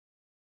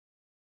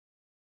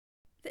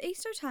The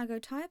East Otago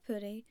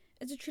Taiapure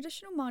is a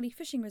traditional Māori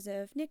fishing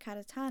reserve near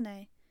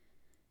Karatane.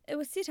 It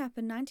was set up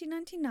in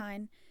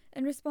 1999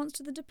 in response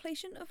to the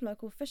depletion of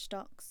local fish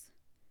stocks.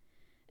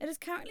 It is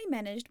currently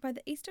managed by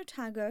the East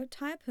Otago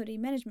Taiapure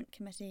Management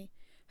Committee,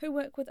 who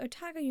work with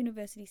Otago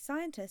University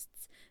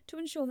scientists to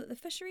ensure that the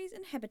fisheries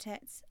and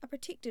habitats are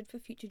protected for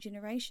future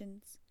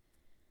generations.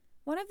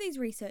 One of these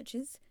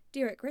researchers,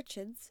 Derek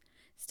Richards,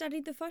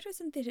 studied the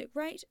photosynthetic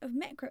rate of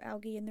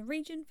macroalgae in the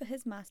region for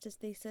his master's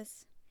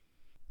thesis.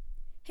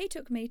 He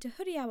took me to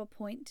Huriawa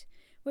Point,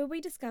 where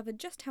we discovered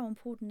just how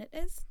important it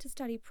is to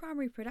study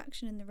primary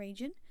production in the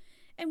region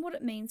and what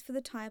it means for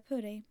the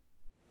Taiapure.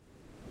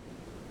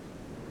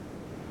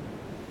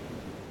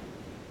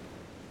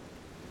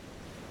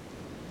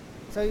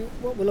 So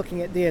what we're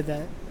looking at there,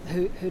 the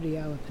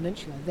Huriawa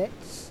Peninsula,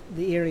 that's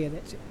the area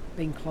that's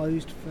been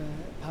closed for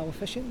power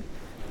fishing.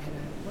 It had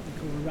what they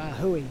call a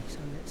rahui, so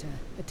that's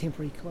a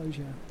temporary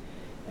closure.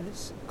 And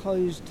it's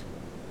closed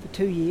for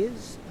 2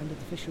 years under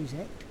the Fisheries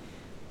Act.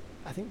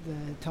 I think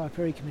the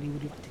Taiapure Committee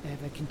would like to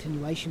have a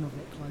continuation of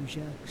that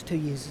closure, because 2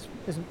 years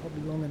isn't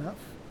probably long enough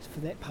for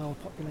that power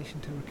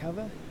population to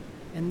recover.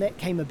 And that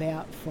came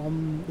about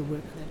from the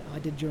work that I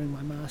did during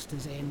my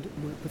Masters and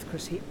work with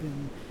Chris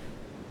Hepburn,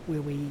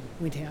 where we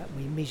went out and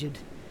we measured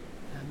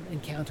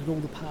and counted all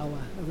the power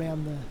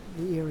around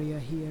the area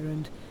here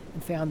and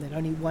found that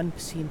only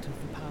 1% of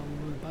the power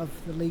were above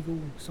the legal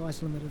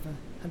size limit of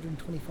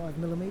 125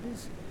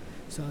 millimetres.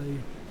 So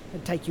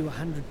it'd take you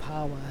 100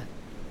 power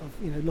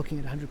looking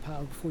at 100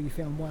 power before you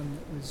found one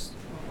that was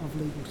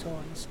of legal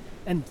size,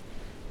 and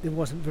there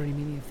wasn't very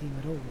many of them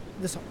at all.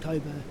 This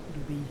October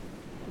it'll be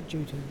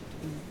due to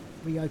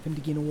be reopened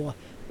again or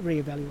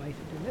re-evaluated,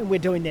 and we're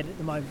doing that at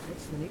the moment.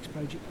 That's the next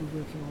project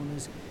we're working on,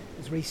 is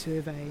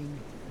resurveying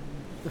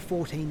the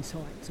 14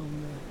 sites on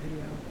the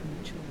Huriawa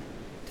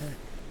Peninsula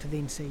to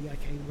then see,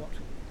 okay, what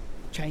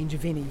change,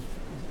 if any,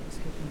 has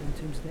happened in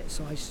terms of that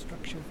size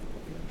structure of the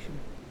population.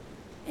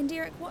 And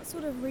Derek, what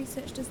sort of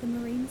research does the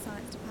Marine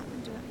Science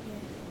Department do up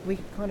here? We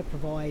kind of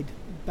provide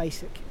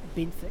basic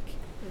benthic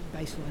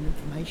baseline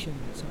information.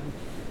 So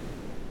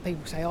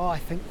people say, I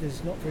think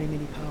there's not very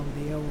many power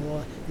there,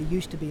 or there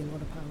used to be a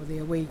lot of power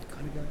there. We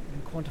kind of go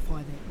and quantify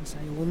that and say,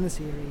 well, in this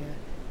area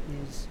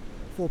there's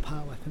 4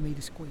 power per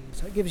metre squared.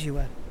 So it gives you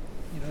a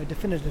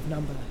definitive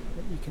number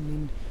that you can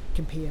then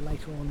compare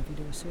later on if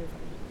you do a survey.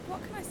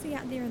 What can I see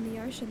out there in the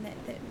ocean,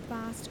 that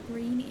vast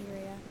green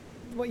area?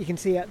 What you can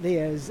see out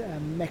there is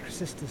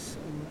Macrocystis,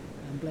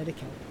 or bladder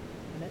kelp,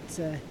 and it's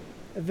a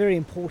very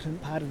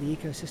important part of the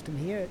ecosystem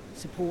here. It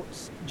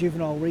supports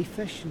juvenile reef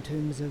fish in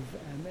terms of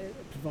it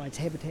provides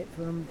habitat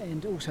for them,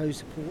 and also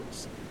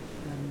supports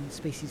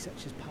species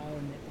such as power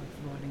and that by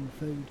providing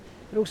food.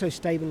 It also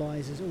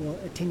stabilises or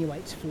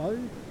attenuates flow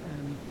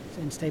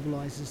and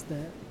stabilises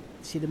the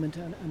sediment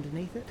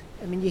underneath it.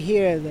 I mean, you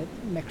hear that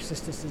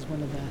Macrocystis is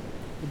one of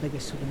the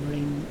biggest sort of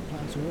marine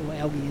plants or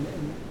algae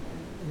in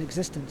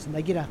existence, and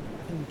they get up,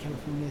 I think in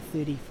California,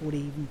 30, 40,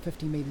 even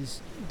 50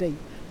 metres deep.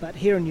 But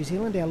here in New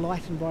Zealand, our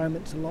light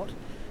environment's a lot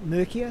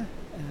murkier.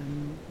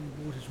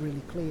 The water's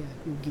really clear.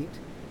 You'll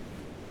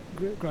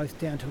get growth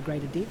down to a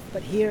greater depth,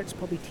 but here it's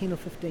probably 10 or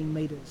 15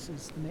 metres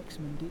is the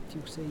maximum depth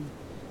you'll see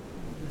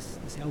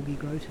this algae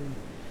grow to.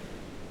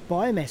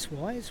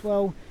 Biomass-wise,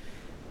 well,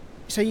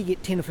 so you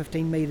get 10 or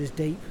 15 metres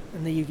deep,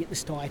 and then you get the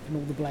stipe and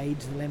all the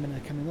blades, the lamina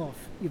coming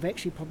off. You've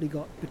actually probably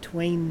got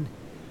between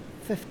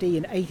 50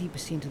 and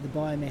 80% of the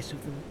biomass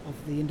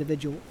of the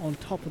individual on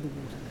top of the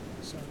water.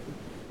 So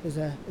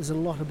there's a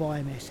lot of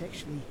biomass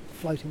actually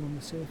floating on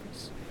the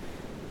surface.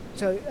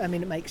 So, I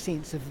mean, it makes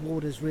sense if the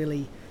water's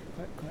really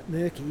quite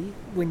murky,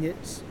 when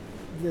it's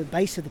the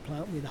base of the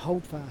plant where the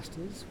holdfast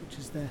is, which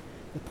is the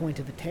point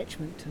of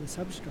attachment to the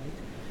substrate,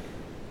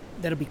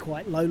 that'll be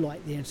quite low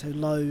light there, and so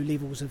low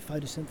levels of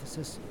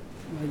photosynthesis,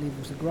 low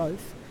levels of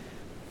growth.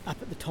 Up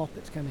at the top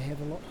it's going to have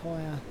a lot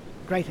higher,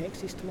 greater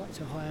access to light,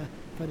 so higher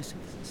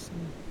photosynthesis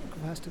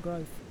and faster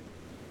growth.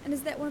 And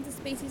is that one of the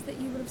species that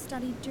you would have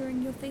studied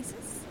during your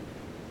thesis?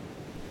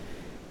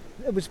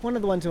 It was one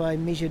of the ones I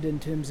measured in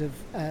terms of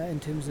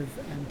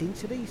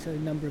density, so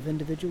number of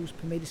individuals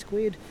per metre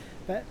squared.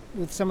 But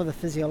with some of the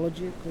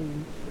physiological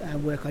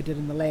work I did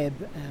in the lab,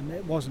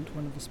 it wasn't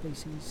one of the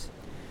species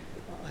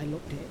I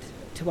looked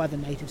at. 2 other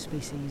native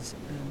species,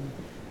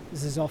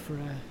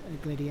 Zizophyra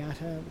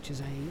gladiata, which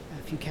is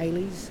a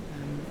Fucales.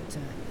 It's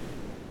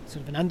a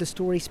sort of an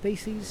understory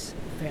species,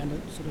 found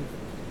it sort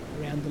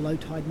of around the low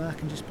tide mark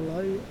and just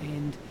below,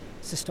 and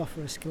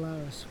Cystophora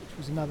scilaris, which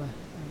was another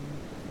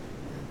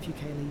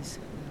Fucales,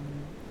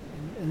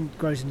 and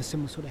grows in a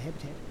similar sort of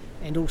habitat.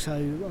 And also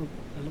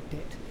I looked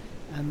at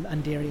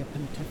Undaria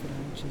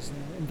pinnatifida, which is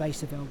an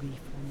invasive algae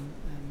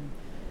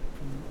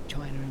from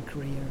China and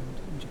Korea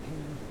and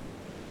Japan.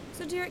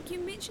 So Derek, you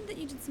mentioned that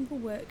you did simple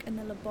work in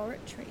the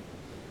laboratory.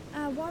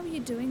 Why were you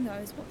doing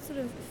those? What sort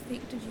of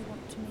effect did you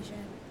want to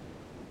measure?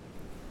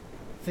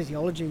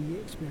 Physiology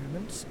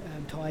experiments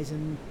ties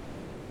in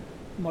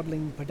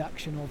modelling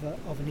production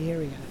of an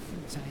area,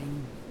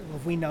 saying, well,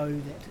 if we know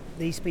that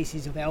these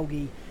species of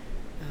algae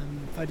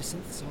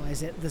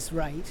photosynthesize at this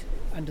rate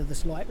under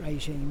this light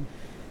regime,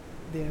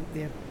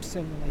 they're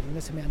simulating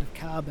this amount of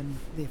carbon,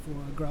 therefore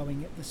are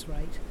growing at this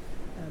rate,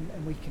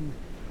 and we can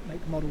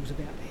make models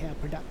about how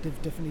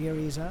productive different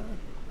areas are,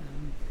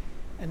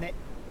 and that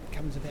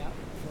comes about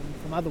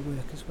from other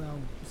work as well.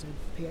 There's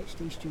a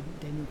PhD student,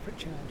 Daniel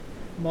Pritchard,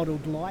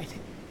 modelled light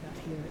out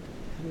here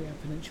at Huriau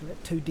Peninsula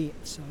at two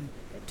depths, so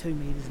at 2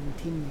 metres and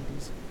 10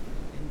 metres,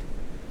 and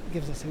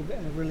gives us a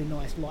really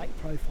nice light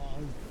profile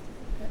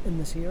in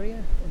this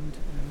area, and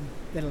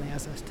that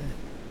allows us to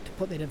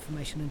put that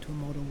information into a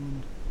model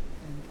and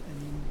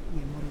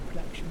model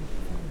production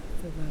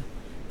for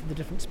the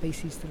different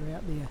species that are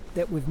out there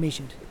that we've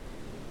measured.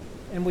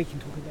 And we can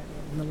talk about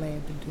that in the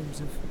lab in terms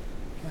of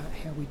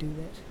how we do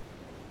that.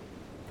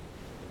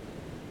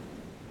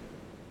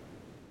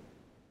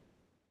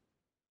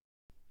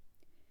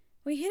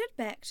 We headed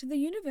back to the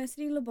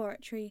university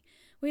laboratory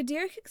where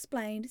Derek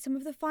explained some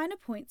of the finer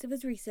points of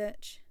his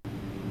research.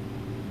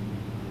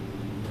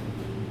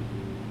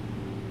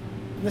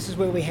 This is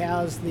where we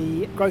house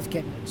the growth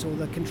cabinets, or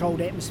the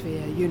controlled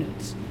atmosphere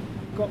units.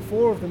 We've got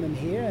 4 of them in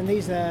here, and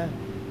these are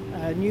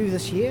new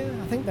this year.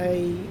 I think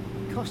they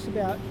cost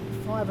about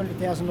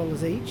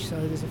 $500,000 each, so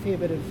there's a fair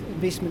bit of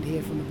investment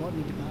here from the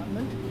botany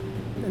department.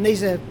 And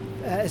these are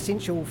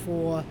essential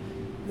for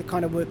the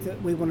kind of work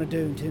that we want to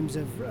do in terms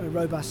of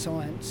robust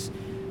science.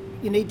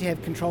 You need to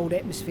have controlled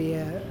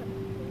atmosphere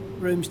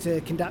rooms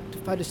to conduct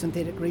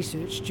photosynthetic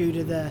research due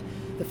to the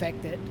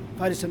fact that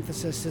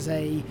photosynthesis is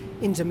a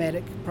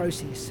enzymatic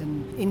process,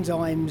 and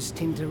enzymes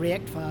tend to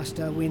react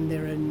faster when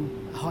they're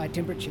in high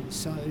temperatures.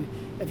 So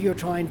if you're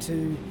trying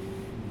to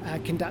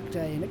conduct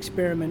an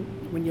experiment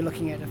when you're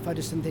looking at a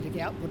photosynthetic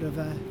output of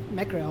a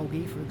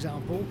macroalgae, for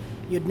example,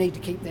 you'd need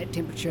to keep that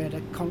temperature at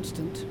a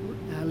constant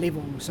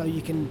level, so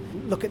you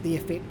can look at the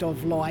effect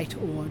of light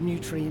or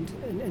nutrient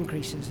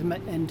increases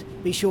and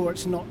be sure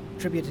it's not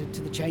attributed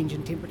to the change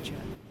in temperature.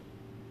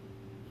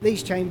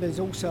 These chambers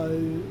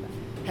also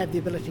have the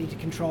ability to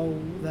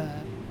control the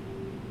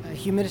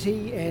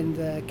humidity and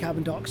the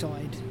carbon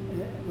dioxide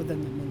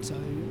within them, and so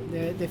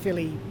they're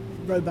fairly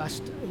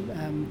robust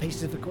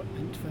pieces of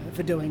equipment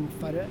for doing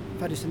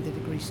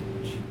photosynthetic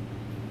research.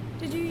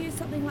 Did you use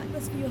something like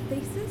this for your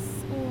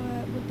thesis, or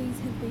would these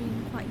have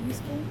been quite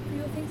useful for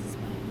your thesis?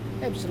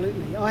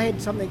 Absolutely. I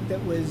had something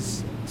that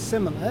was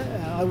similar.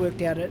 I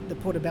worked out at the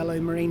Portobello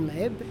Marine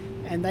Lab,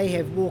 and they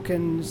have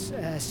walk-ins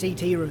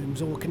CT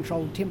rooms, or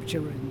controlled temperature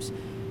rooms.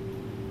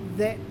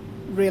 That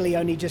really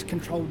only just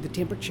controlled the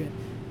temperature.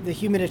 The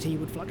humidity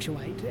would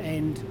fluctuate,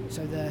 and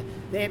so the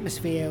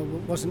atmosphere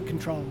wasn't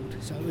controlled,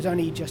 so it was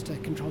only just a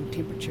controlled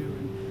temperature.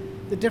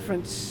 And the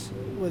difference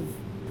with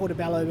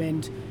Portobello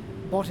and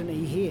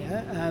botany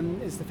here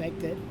is the fact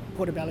that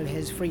Portobello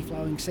has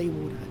free-flowing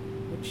seawater,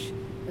 which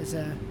is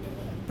a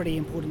pretty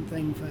important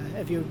thing for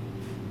if you're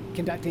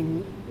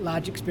conducting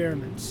large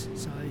experiments.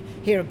 So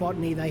here at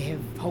botany they have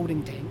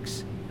holding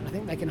tanks, and I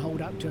think they can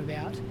hold up to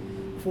about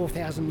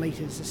 4,000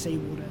 litres of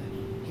seawater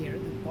here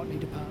at the botany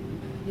department.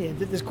 Yeah,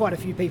 there's quite a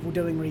few people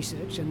doing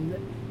research, and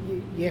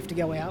you have to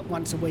go out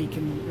once a week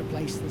and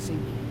replace the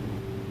seawater.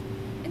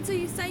 And so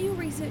you say you're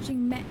researching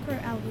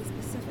macroalgae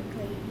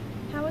specifically.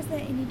 How is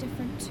that any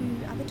different to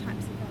other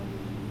types of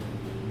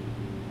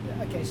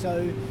algae? Okay,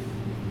 so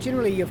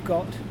generally you've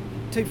got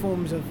 2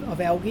 forms of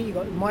algae. You've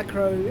got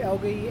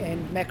microalgae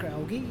and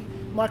macroalgae.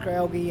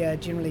 Microalgae are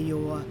generally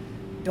your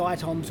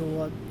diatoms,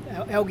 or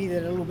algae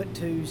that are a little bit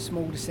too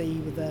small to see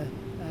with the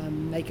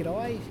naked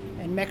eye,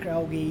 and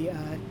macroalgae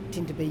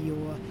tend to be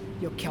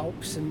your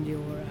kelps and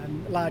your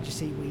larger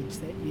seaweeds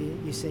that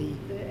you see,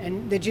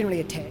 and they're generally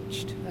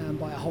attached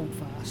by a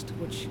holdfast,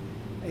 which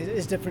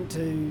is different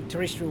to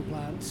terrestrial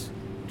plants.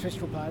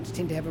 Terrestrial plants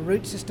tend to have a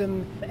root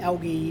system.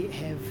 Algae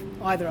have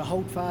either a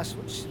holdfast,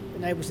 which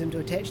enables them to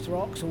attach to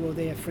rocks, or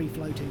they're free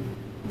floating.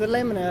 The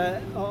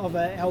lamina of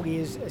an algae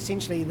is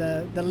essentially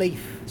the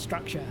leaf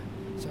structure,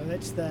 so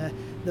that's the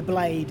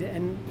blade,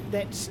 and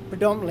that's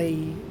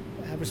predominantly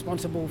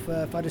responsible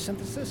for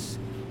photosynthesis,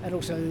 and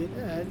also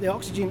the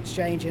oxygen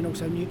exchange and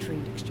also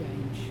nutrient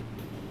exchange.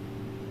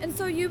 And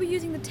so you were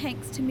using the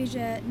tanks to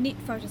measure net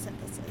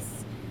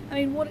photosynthesis. I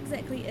mean, what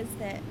exactly is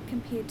that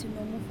compared to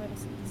normal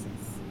photosynthesis?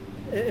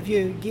 If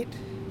you get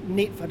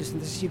net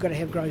photosynthesis, you've got to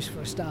have gross for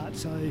a start,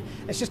 so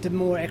it's just a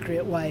more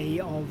accurate way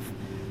of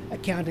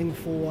accounting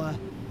for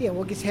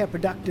I guess how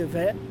productive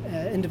an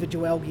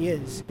individual algae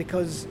is,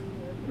 because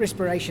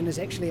respiration is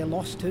actually a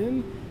lost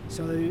term.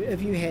 So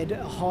if you had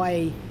a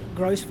high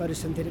gross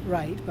photosynthetic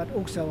rate but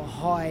also a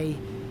high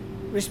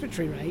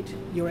respiratory rate,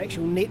 your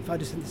actual net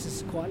photosynthesis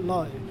is quite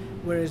low,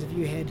 whereas if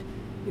you had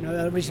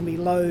a reasonably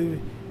low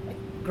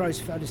gross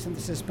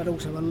photosynthesis but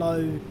also a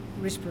low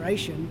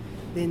respiration,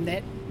 then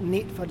that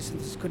net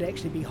photosynthesis could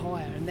actually be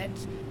higher, and that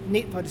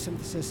net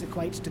photosynthesis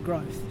equates to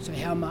growth, so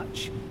how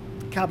much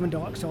carbon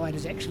dioxide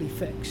is actually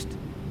fixed,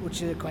 which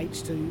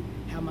equates to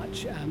how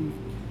much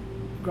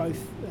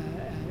growth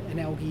an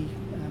algae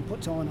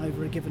puts on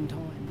over a given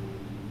time.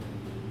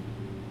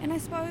 And I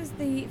suppose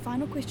the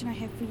final question I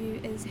have for you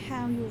is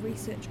how your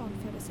research on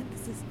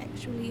photosynthesis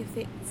actually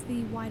affects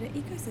the wider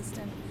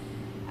ecosystem.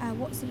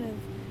 What sort of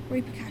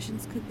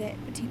repercussions could that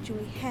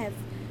potentially have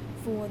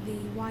for the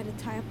wider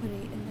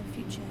Taiapure in the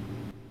future?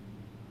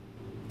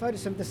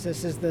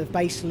 Photosynthesis is the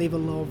base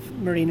level of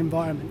marine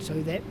environment, so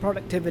that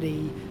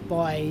productivity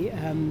by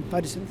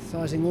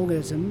photosynthesizing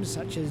organisms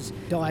such as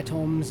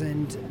diatoms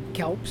and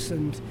kelps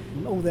and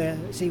all the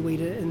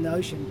seaweed in the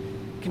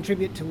ocean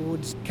contribute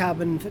towards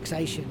carbon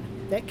fixation.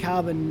 That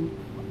carbon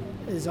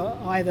is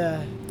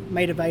either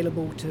made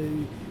available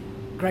to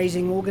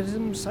grazing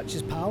organisms such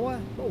as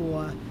paua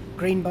or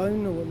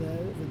greenbone or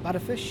the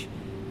butterfish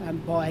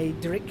by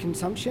direct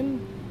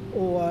consumption,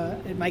 or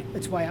it makes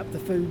its way up the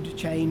food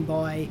chain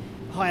by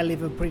higher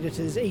level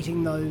predators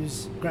eating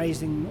those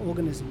grazing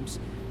organisms.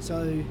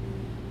 So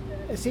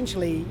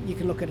essentially you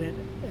can look at it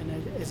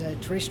as a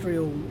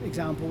terrestrial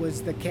example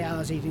as the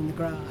cows eating the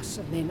grass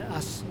and then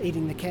us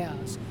eating the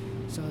cows.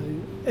 So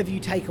if you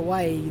take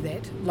away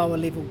that lower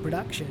level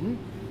production,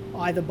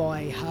 either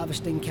by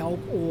harvesting kelp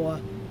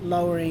or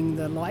lowering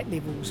the light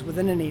levels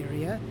within an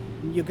area,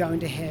 you're going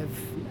to have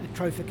a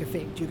trophic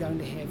effect. You're going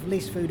to have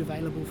less food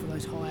available for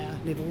those higher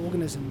level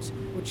organisms,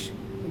 which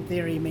in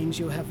theory means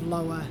you'll have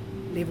lower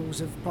levels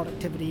of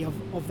productivity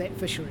of that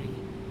fishery.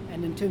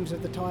 And in terms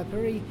of the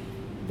Taiapure,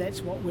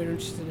 that's what we're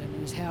interested in,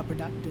 is how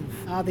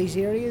productive are these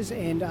areas,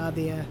 and are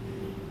there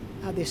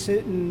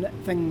certain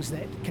things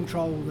that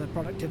control the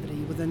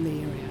productivity within the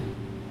area.